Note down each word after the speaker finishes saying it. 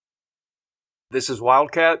This is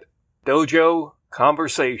Wildcat Dojo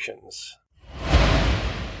Conversations.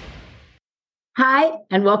 Hi,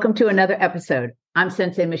 and welcome to another episode. I'm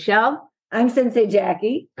Sensei Michelle. I'm Sensei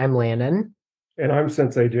Jackie. I'm Landon. And I'm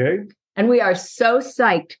Sensei Jay. And we are so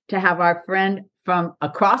psyched to have our friend from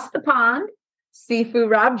across the pond, Sifu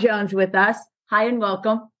Rob Jones, with us. Hi, and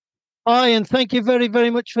welcome. Hi, and thank you very, very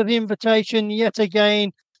much for the invitation yet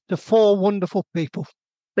again to four wonderful people.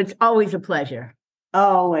 It's always a pleasure.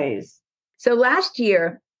 Always. So last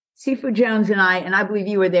year, Sifu Jones and I believe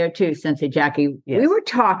you were there too, Sensei Jackie, Yes. We were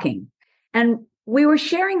talking and we were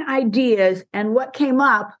sharing ideas, and what came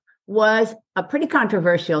up was a pretty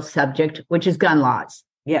controversial subject, which is gun laws.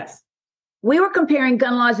 Yes. We were comparing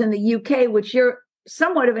gun laws in the UK, which you're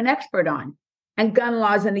somewhat of an expert on, and gun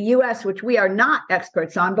laws in the US, which we are not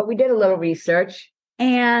experts on, but we did a little research.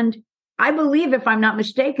 And I believe, if I'm not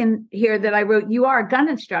mistaken here, that I wrote, you are a gun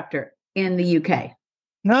instructor in the UK.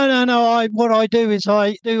 No. What I do is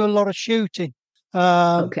I do a lot of shooting.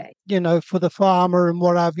 Okay. For the farmer and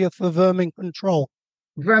what have you, for vermin control.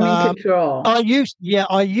 Vermin control. I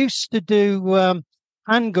used to do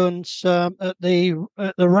handguns at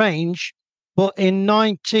the range, but in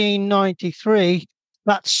 1993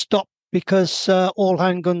 that stopped because all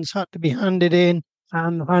handguns had to be handed in,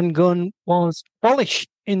 and handgun was abolished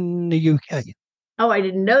in the UK. Oh, I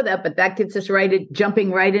didn't know that, but that gets us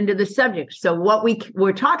jumping right into the subject. So what we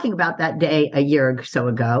were talking about that day a year or so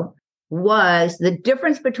ago was the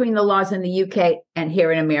difference between the laws in the UK and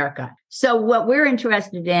here in America. So what we're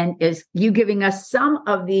interested in is you giving us some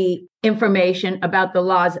of the information about the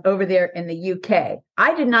laws over there in the UK.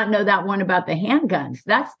 I did not know that one about the handguns.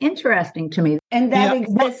 That's interesting to me. And that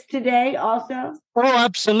exists today also? Oh,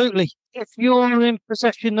 absolutely. If you're in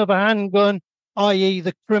possession of a handgun, i.e.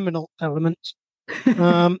 the criminal element,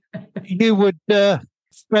 you would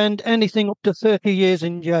spend anything up to 30 years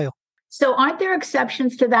in jail. So aren't there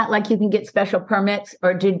exceptions to that? Like you can get special permits,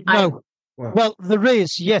 or No. Well, there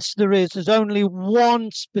is. Yes, there is. There's only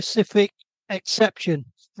one specific exception,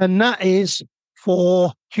 and that is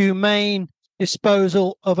for humane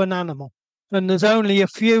disposal of an animal. And there's only a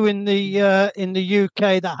few in the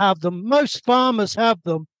UK that have them. Most farmers have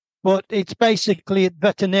them, but it's basically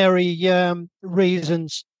veterinary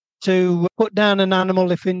reasons to put down an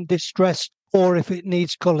animal if in distress or if it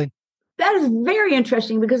needs culling. That is very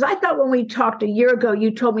interesting, because I thought when we talked a year ago,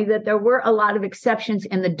 you told me that there were a lot of exceptions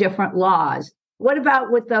in the different laws. What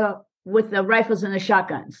about with the rifles and the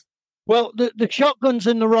shotguns? Well, the shotguns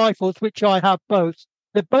and the rifles, which I have both,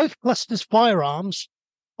 they're both classed as firearms.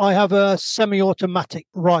 I have a semi-automatic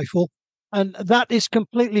rifle, and that is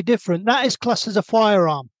completely different. That is classed as a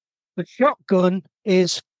firearm. The shotgun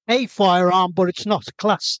is a firearm, but it's not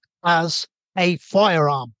classed as a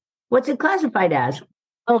firearm. What's it classified as?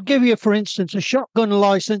 I'll give you, for instance, a shotgun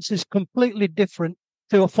license is completely different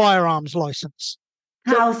to a firearms license.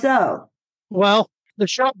 How so? Well, the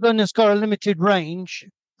shotgun has got a limited range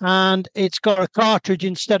and it's got a cartridge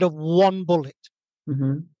instead of one bullet.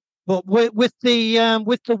 Mm-hmm. But with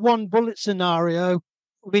the one bullet scenario,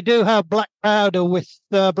 we do have black powder with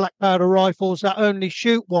black powder rifles that only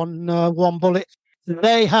shoot one bullet.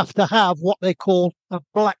 They have to have what they call a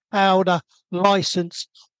black powder license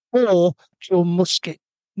or your musket.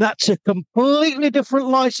 That's a completely different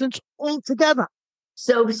license altogether.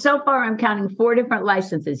 So far, I'm counting 4 different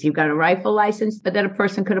licenses. You've got a rifle license that a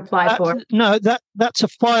person could apply for. No, that's a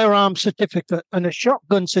firearm certificate, and a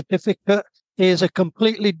shotgun certificate is a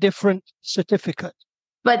completely different certificate.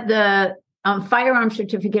 But the firearm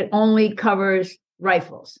certificate only covers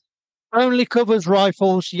rifles. Only covers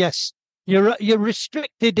rifles, yes. You're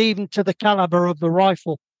restricted even to the caliber of the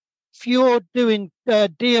rifle. If you're doing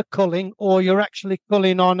deer culling, or you're actually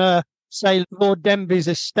culling on, say, Lord Denby's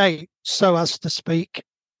estate, so as to speak,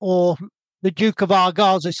 or the Duke of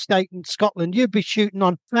Argyll's estate in Scotland, you'd be shooting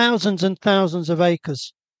on thousands and thousands of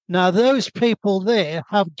acres. Now, those people there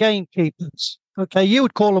have gamekeepers. Okay, you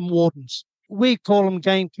would call them wardens. We call them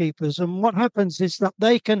gamekeepers. And what happens is that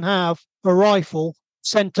they can have a rifle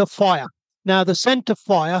centre fire. Now, the centre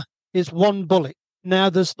fire is one bullet. Now,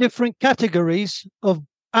 there's different categories of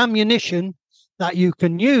ammunition that you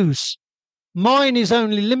can use. Mine is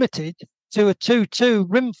only limited to a 2.2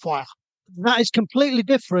 rimfire. That is completely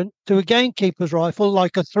different to a gamekeeper's rifle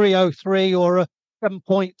like a 303 or a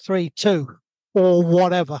 7.32 or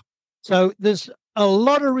whatever. So there's a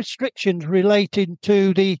lot of restrictions related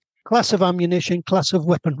to the class of ammunition, class of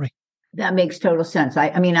weaponry. That makes total sense.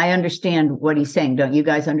 I mean, I understand what he's saying. Don't you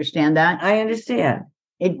guys understand that? I understand.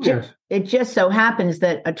 It just so happens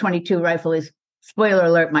that a 22 rifle is, spoiler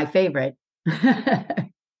alert, my favorite.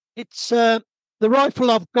 It's the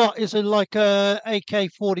rifle I've got is like a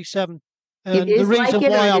AK-47. It And is like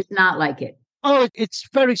it, or it is not like it. It's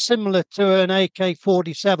very similar to an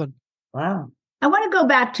AK-47. Wow. I want to go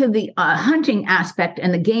back to the hunting aspect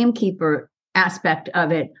and the gamekeeper aspect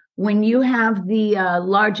of it. When you have the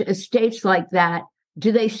large estates like that,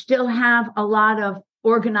 do they still have a lot of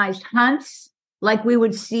organized hunts like we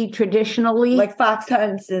would see traditionally? Like fox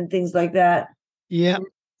hunts and things like that. Yeah.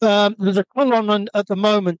 There's a call on at the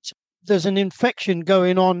moment. There's an infection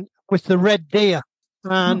going on with the red deer.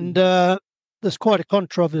 And there's quite a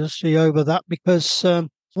controversy over that because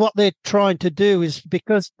what they're trying to do is,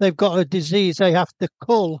 because they've got a disease, they have to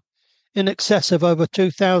cull in excess of over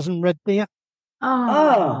 2,000 red deer.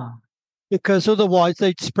 Oh. Because otherwise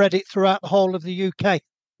they'd spread it throughout the whole of the UK. Right.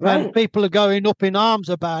 And people are going up in arms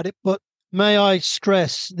about it. But may I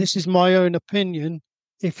stress, this is my own opinion,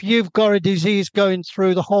 if you've got a disease going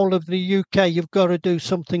through the whole of the UK, you've got to do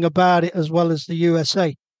something about it as well as the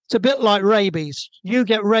USA. It's a bit like rabies. You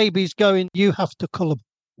get rabies going, you have to cull them.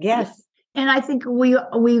 Yes. And I think we've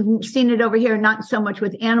seen it over here, not so much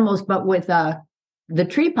with animals, but with the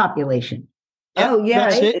tree population. Oh, yeah.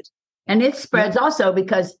 That's it. And it spreads also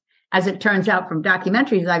because, as it turns out from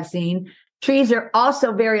documentaries I've seen, trees are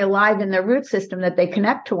also very alive in their root system, that they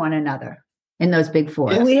connect to one another in those big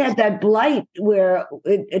forests. We had that blight where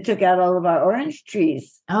it took out all of our orange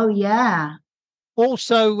trees. Oh, yeah.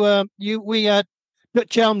 Also, we had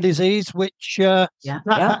Dutch elm disease, which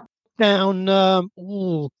that down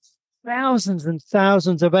thousands and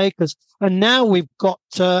thousands of acres. And now we've got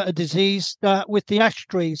a disease with the ash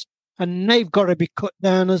trees, and they've got to be cut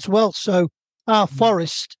down as well. So our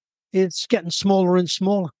forest is getting smaller and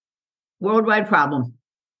smaller. Worldwide problem.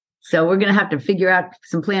 So we're going to have to figure out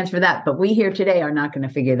some plans for that. But we here today are not going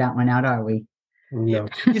to figure that one out, are we? No.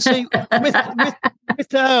 You see,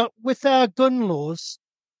 with our gun laws,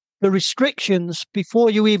 the restrictions before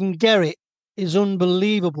you even get it is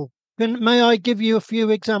unbelievable. May I give you a few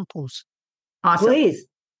examples? Awesome. Please.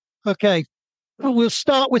 Okay. We'll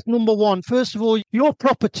start with number one. First of all, your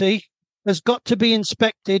property has got to be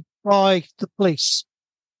inspected by the police.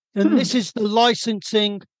 And this is the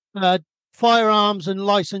licensing, firearms and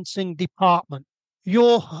licensing department.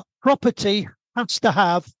 Your property has to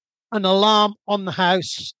have an alarm on the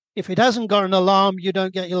house. If it hasn't got an alarm, you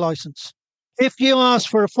don't get your license. If you ask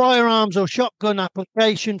for a firearms or shotgun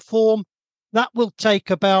application form, that will take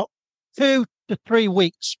about 2 to 3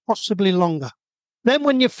 weeks, possibly longer. Then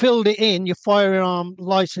when you've filled it in, your firearm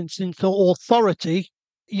licensing authority,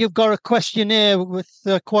 you've got a questionnaire with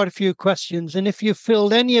quite a few questions. And if you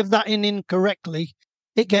filled any of that in incorrectly,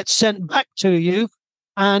 it gets sent back to you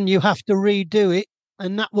and you have to redo it.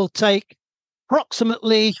 And that will take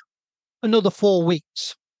approximately another 4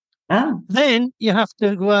 weeks. Oh. Then you have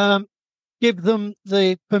to give them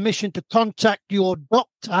the permission to contact your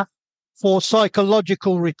doctor for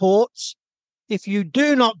psychological reports. If you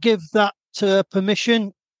do not give that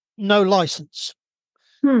permission, no license.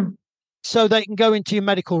 So they can go into your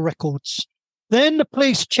medical records. Then the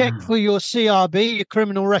police check for your CRB, your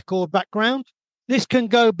criminal record background. This can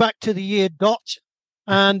go back to the year dot.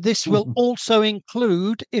 And this will also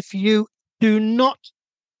include, if you do not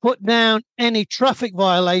put down any traffic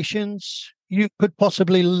violations, you could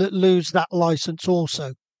possibly lose that license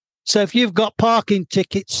also. So if you've got parking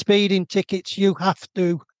tickets, speeding tickets, you have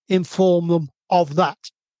to inform them of that.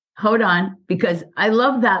 Hold on, because I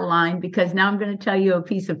love that line, because now I'm going to tell you a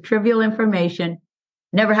piece of trivial information.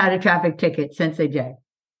 Never had a traffic ticket, Sensei Jay.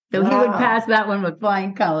 So he would pass that one with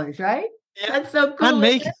flying colors, right? Yeah. That's so cool. And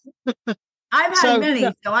me. I've had many,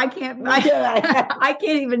 so I can't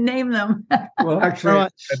even name them. Well, actually,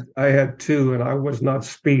 I had 2, and I was not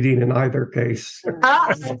speeding in either case.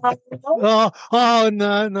 No.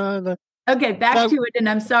 Okay, back to it, and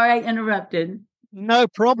I'm sorry I interrupted. No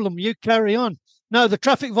problem. You carry on. No, the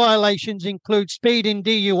traffic violations include speeding,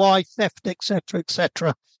 DUI, theft, etc.,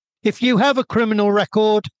 etc. If you have a criminal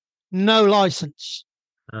record, no license.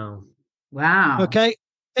 Oh. Wow. Okay.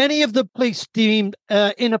 Any of the police deemed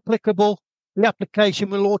inapplicable, the application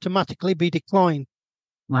will automatically be declined.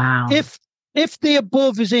 Wow. If the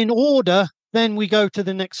above is in order, then we go to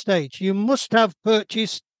the next stage. You must have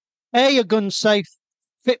purchased a gun safe,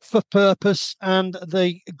 fit for purpose, and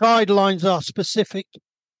the guidelines are specific.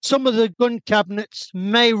 Some of the gun cabinets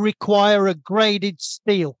may require a graded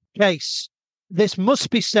steel case. This must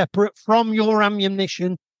be separate from your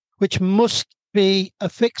ammunition, which must be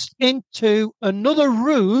affixed into another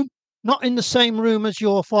room, not in the same room as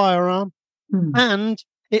your firearm, and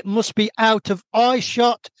it must be out of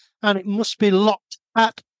eyeshot, and it must be locked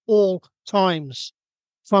at all times.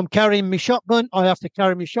 If I'm carrying my shotgun, I have to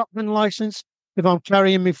carry my shotgun license. If I'm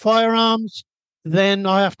carrying my firearms, then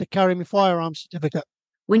I have to carry my firearms certificate.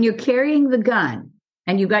 when you're carrying the gun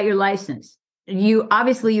and you got your license, you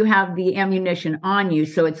obviously you have the ammunition on you,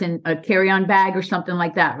 so it's in a carry-on bag or something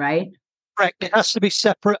like that, right? Correct. It has to be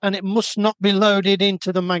separate and it must not be loaded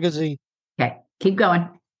into the magazine. Okay, keep going.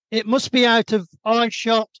 It must be out of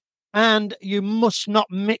eyeshot and you must not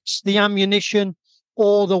mix the ammunition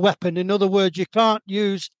or the weapon. In other words, you can't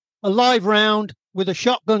use a live round with a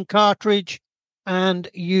shotgun cartridge, and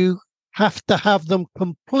you have to have them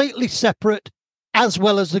completely separate as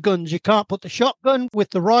well as the guns. You can't put the shotgun with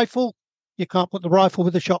the rifle. You can't put the rifle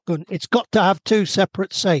with the shotgun. It's got to have two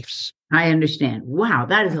separate safes. I understand. Wow,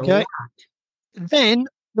 that is a lot. Then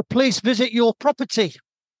the police visit your property.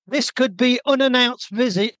 This could be unannounced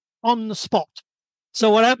visit on the spot. So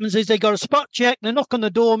what happens is they got a spot check. They knock on the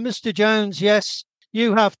door. Mr. Jones, yes.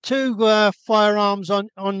 You have two firearms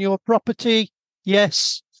on your property.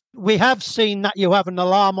 Yes. We have seen that you have an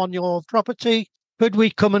alarm on your property. Could we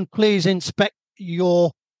come and please inspect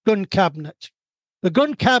your gun cabinet? The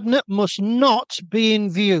gun cabinet must not be in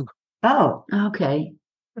view. Oh, Okay.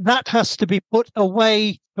 That has to be put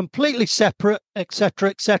away completely separate, etc.,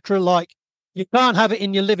 etc. Like you can't have it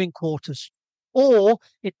in your living quarters. Or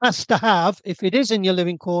it has to have, if it is in your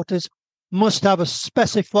living quarters, must have a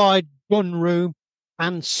specified gun room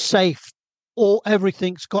and safe, or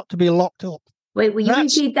everything's got to be locked up. Wait, will you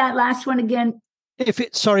repeat that last one again? If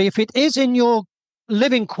it is in your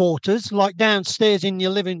living quarters, like downstairs in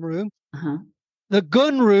your living room, Uh-huh. the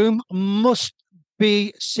gun room must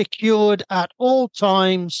be secured at all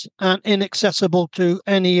times and inaccessible to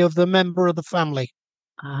any of the member of the family.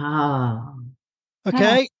 Oh.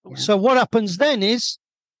 Okay, Yeah. So what happens then is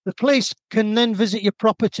the police can then visit your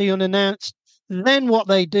property unannounced. Then what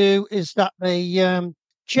they do is that they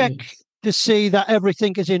check Yes. to see that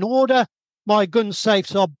everything is in order. My gun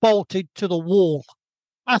safes are bolted to the wall.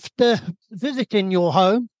 After visiting your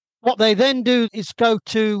home, what they then do is go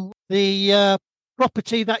to the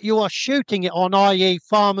property that you are shooting it on, i.e.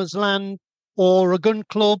 farmer's land or a gun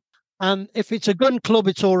club. And if it's a gun club,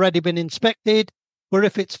 it's already been inspected. But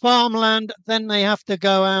if it's farmland, then they have to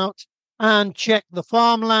go out and check the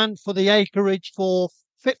farmland for the acreage for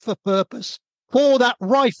fit for purpose for that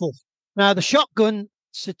rifle. Now, the shotgun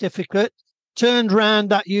certificate turned round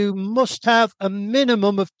that you must have a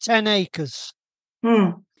minimum of 10 acres.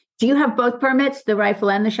 hmm. Do you have both permits, the rifle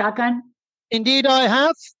and the shotgun? Indeed, I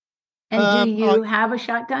have. And do you have a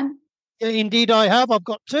shotgun? Indeed, I have. I've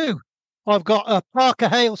got two. I've got a Parker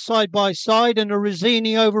Hale side by side and a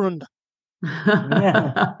Rizzini over under.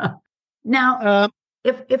 Now,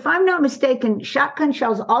 if I'm not mistaken, shotgun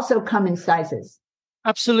shells also come in sizes.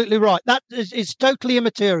 Absolutely right. That is totally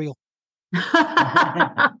immaterial.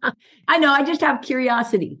 I know. I just have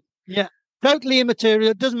curiosity. Yeah, totally immaterial.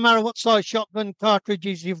 It doesn't matter what size shotgun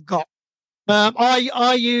cartridges you've got.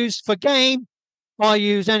 I use for game. I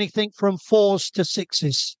use anything from 4s to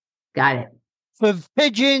 6s. Got it. For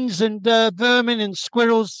pigeons and vermin and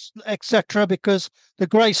squirrels, etc., because the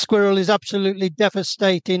grey squirrel is absolutely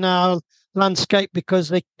devastating our landscape because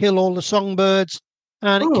they kill all the songbirds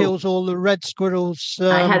and it kills all the red squirrels.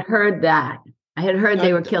 I had heard that. I had heard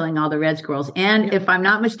they were killing all the red squirrels. And if I'm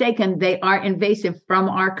not mistaken, they are invasive from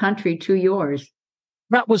our country to yours.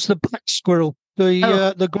 That was the black squirrel,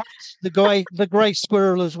 the grey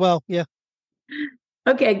squirrel as well. Yeah.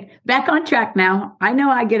 Okay, back on track now. I know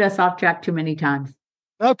I get us off track too many times.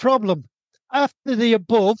 No problem. After the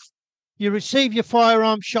above, you receive your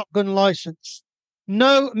firearm shotgun license.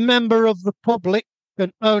 No member of the public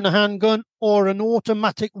can own a handgun or an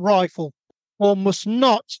automatic rifle, or must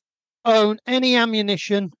not own any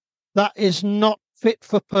ammunition that is not fit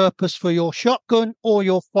for purpose for your shotgun or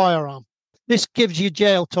your firearm. This gives you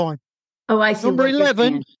jail time. Oh, I see. Number what you're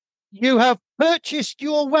 11, saying. you have purchased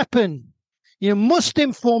your weapon. You must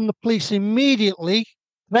inform the police immediately.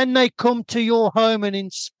 Then they come to your home and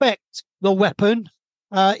inspect the weapon.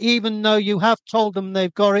 Even though you have told them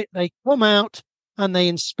they've got it, they come out and they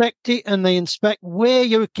inspect it, and they inspect where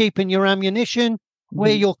you're keeping your ammunition,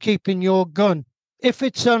 where you're keeping your gun. If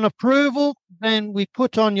it's an approval, then we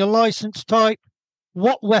put on your license type,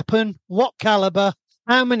 what weapon, what caliber,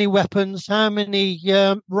 how many weapons, how many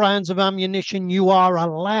rounds of ammunition you are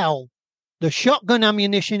allowed. The shotgun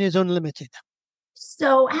ammunition is unlimited.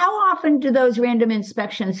 So how often do those random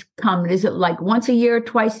inspections come? Is it like once a year,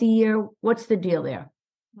 twice a year? What's the deal there?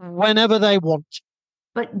 Whenever they want.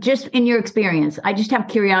 But just in your experience, I just have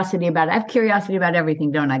curiosity about it. I have curiosity about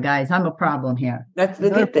everything, don't I, guys? I'm a problem here. That's the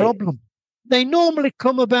No good thing. problem. They normally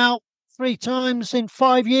come about 3 times in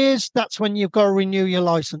 5 years. That's when you've got to renew your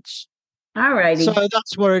license. All righty. So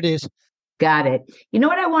that's where it is. Got it. You know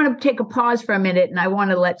what? I want to take a pause for a minute, and I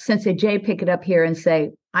want to let Sensei Jay pick it up here and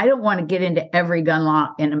say, I don't want to get into every gun law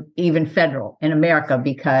and even federal in America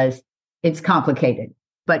because it's complicated.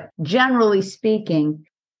 But generally speaking,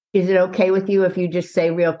 is it okay with you if you just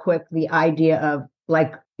say real quick the idea of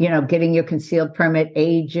like, getting your concealed permit,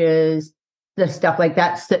 ages, the stuff like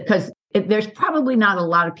that? Because there's probably not a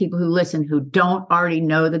lot of people who listen who don't already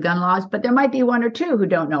know the gun laws, but there might be one or two who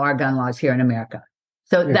don't know our gun laws here in America.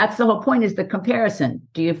 So that's the whole point, is the comparison.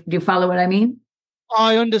 Do you follow what I mean?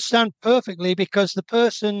 I understand perfectly, because the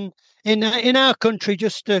person in our country,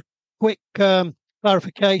 just a quick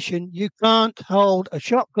clarification, you can't hold a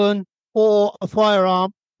shotgun or a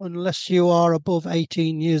firearm unless you are above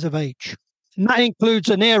 18 years of age. And that includes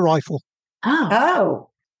an air rifle. Oh.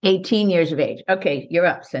 18 years of age. Okay, you're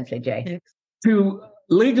up, Sensei Jay. To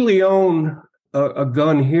legally own a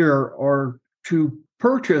gun here, or to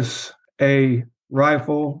purchase a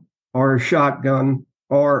rifle or a shotgun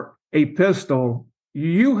or a pistol,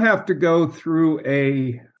 you have to go through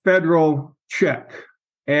a federal check.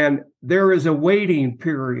 And there is a waiting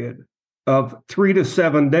period of 3 to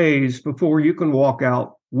 7 days before you can walk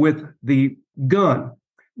out with the gun.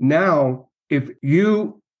 Now, if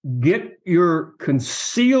you get your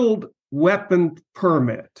concealed weapon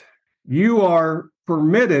permit, you are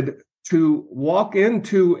permitted to walk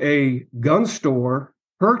into a gun store,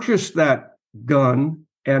 purchase that gun,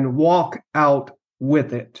 and walk out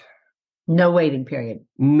with it. No waiting period.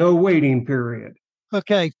 No waiting period.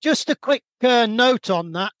 Okay, just a quick note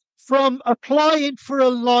on that. From applying for a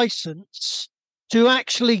license to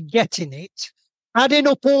actually getting it, adding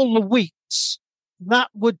up all the weeks, that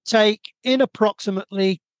would take in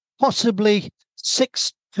approximately possibly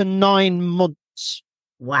 6 to 9 months.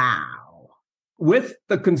 Wow. With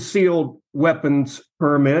the concealed weapons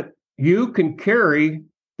permit, you can carry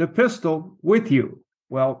the pistol with you.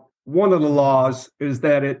 Well, one of the laws is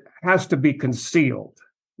that it has to be concealed.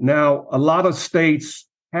 Now, a lot of states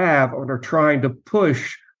have, or are trying to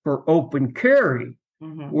push for open carry,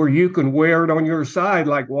 where you can wear it on your side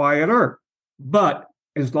like Wyatt Earp. But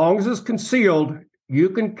as long as it's concealed, you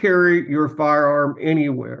can carry your firearm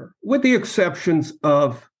anywhere, with the exceptions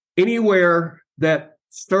of anywhere that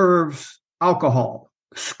serves alcohol,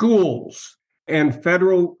 schools, and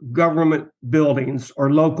federal government buildings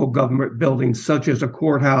or local government buildings, such as a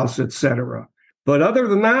courthouse, etc. But other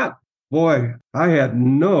than that, boy, I had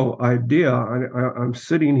no idea. I'm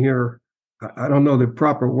sitting here, I don't know the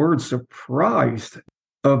proper word, surprised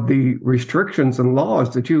of the restrictions and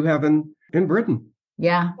laws that you have in Britain.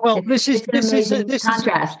 Yeah. Well, this is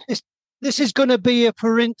contrast. This is going to be a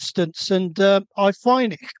for instance, and I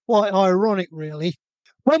find it quite ironic, really.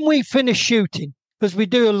 When we finish shooting, because we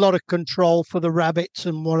do a lot of control for the rabbits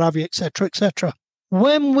and what have you, etc., etc.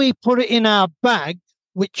 When we put it in our bag,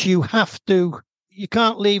 which you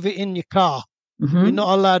can't leave it in your car. Mm-hmm. You're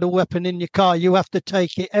not allowed a weapon in your car. You have to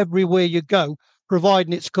take it everywhere you go,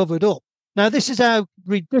 providing it's covered up. Now, this is how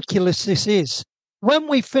ridiculous this is. When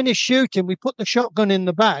we finish shooting, we put the shotgun in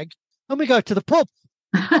the bag and we go to the pub.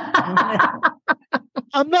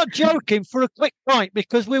 I'm not joking, for a quick pint,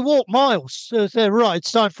 because we walk miles. So they're right,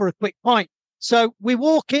 it's time for a quick pint. So we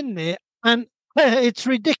walk in there and it's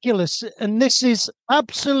ridiculous. And this is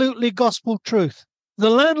absolutely gospel truth.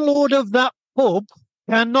 The landlord of that pub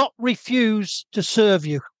cannot refuse to serve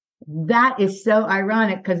you. That is so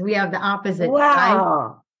ironic, because we have the opposite.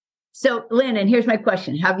 Wow. So, Lynn, and here's my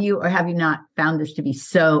question. Have you or have you not found this to be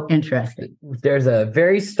so interesting? There's a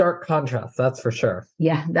very stark contrast, that's for sure.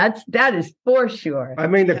 Yeah, that is for sure. I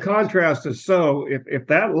mean, the contrast is so, if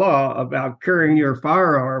that law about carrying your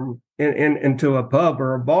firearm into a pub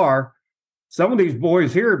or a bar, some of these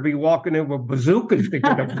boys here would be walking in with bazookas to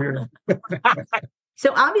get up here.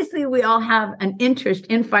 So obviously we all have an interest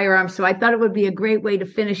in firearms. So I thought it would be a great way to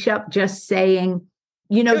finish up just saying,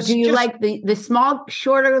 do you like the small,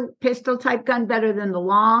 shorter pistol type gun better than the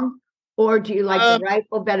long? Or do you like the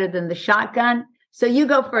rifle better than the shotgun? So you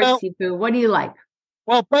go first, Sifu. What do you like?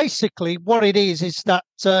 Well, basically what it is that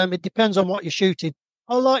it depends on what you're shooting.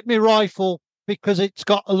 I like my rifle because it's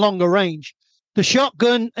got a longer range. The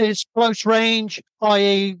shotgun is close range,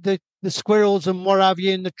 i.e. the squirrels and what have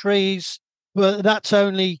you in the trees, but that's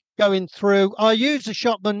only going through. I use the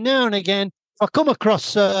shotgun now and again. If I come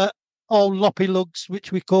across old loppy lugs,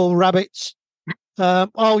 which we call rabbits,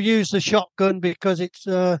 I'll use the shotgun because it's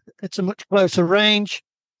a much closer range,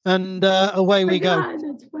 and away we go. God,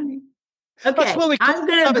 that's funny. Okay, I'm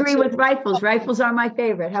going to agree with rifles. Rifles are my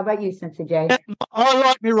favorite. How about you, Sensei Jay? I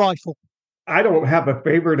like my rifle. I don't have a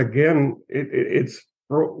favorite. Again, it's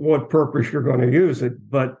for what purpose you're going to use it.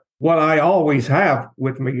 But what I always have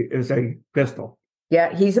with me is a pistol.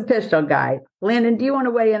 Yeah, he's a pistol guy. Landon, do you want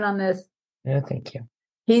to weigh in on this? Yeah, thank you.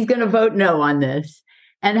 He's going to vote no on this.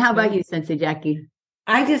 And how about you, Sensei Jackie?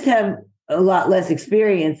 I just have a lot less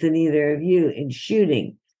experience than either of you in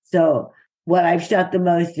shooting. So what I've shot the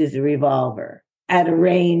most is a revolver at a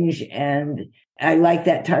range, and I like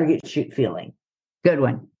that target shoot feeling. Good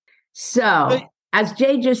one. So, as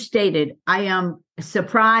Jay just stated, I am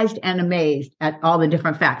surprised and amazed at all the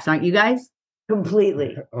different facts, aren't you guys?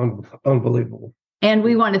 Completely. Unbelievable. And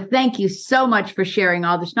we want to thank you so much for sharing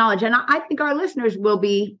all this knowledge. And I think our listeners will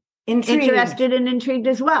be interested and intrigued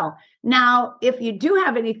as well. Now, if you do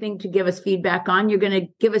have anything to give us feedback on, you're going to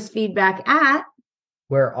give us feedback at...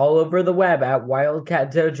 We're all over the web at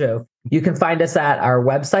Wildcat Dojo. You can find us at our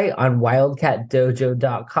website on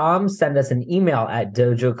wildcatdojo.com. Send us an email at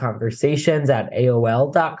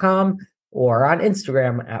dojoconversations@aol.com or on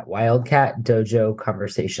Instagram at Wildcat Dojo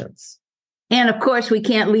Conversations. And of course, we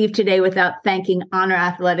can't leave today without thanking Honor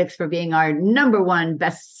Athletics for being our #1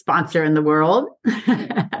 best sponsor in the world.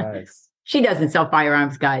 Nice. She doesn't sell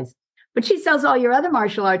firearms, guys, but she sells all your other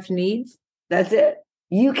martial arts needs. That's it.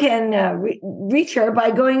 You can reach her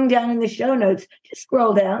by going down in the show notes. Just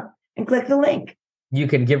scroll down and click the link. You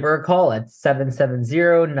can give her a call at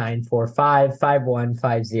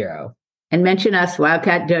 770-945-5150. And mention us,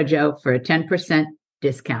 Wildcat Dojo, for a 10%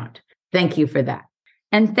 discount. Thank you for that.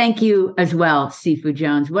 And thank you as well, Sifu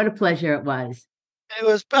Jones. What a pleasure it was. It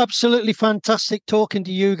was absolutely fantastic talking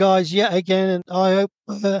to you guys yet again. And I hope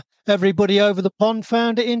everybody over the pond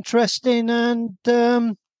found it interesting, and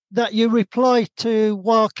that you reply to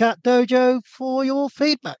Wildcat Dojo for your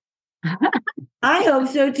feedback. I hope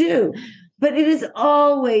so too. But it is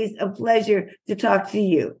always a pleasure to talk to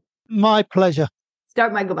you. My pleasure.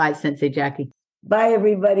 Start my goodbye, Sensei Jackie. Bye,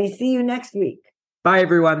 everybody. See you next week. Bye,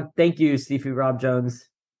 everyone. Thank you, Sifu Rob Jones.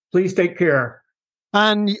 Please take care.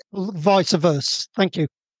 And vice versa. Thank you.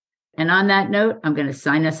 And on that note, I'm going to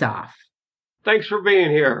sign us off. Thanks for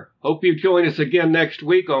being here. Hope you join us again next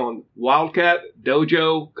week on Wildcat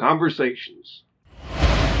Dojo Conversations.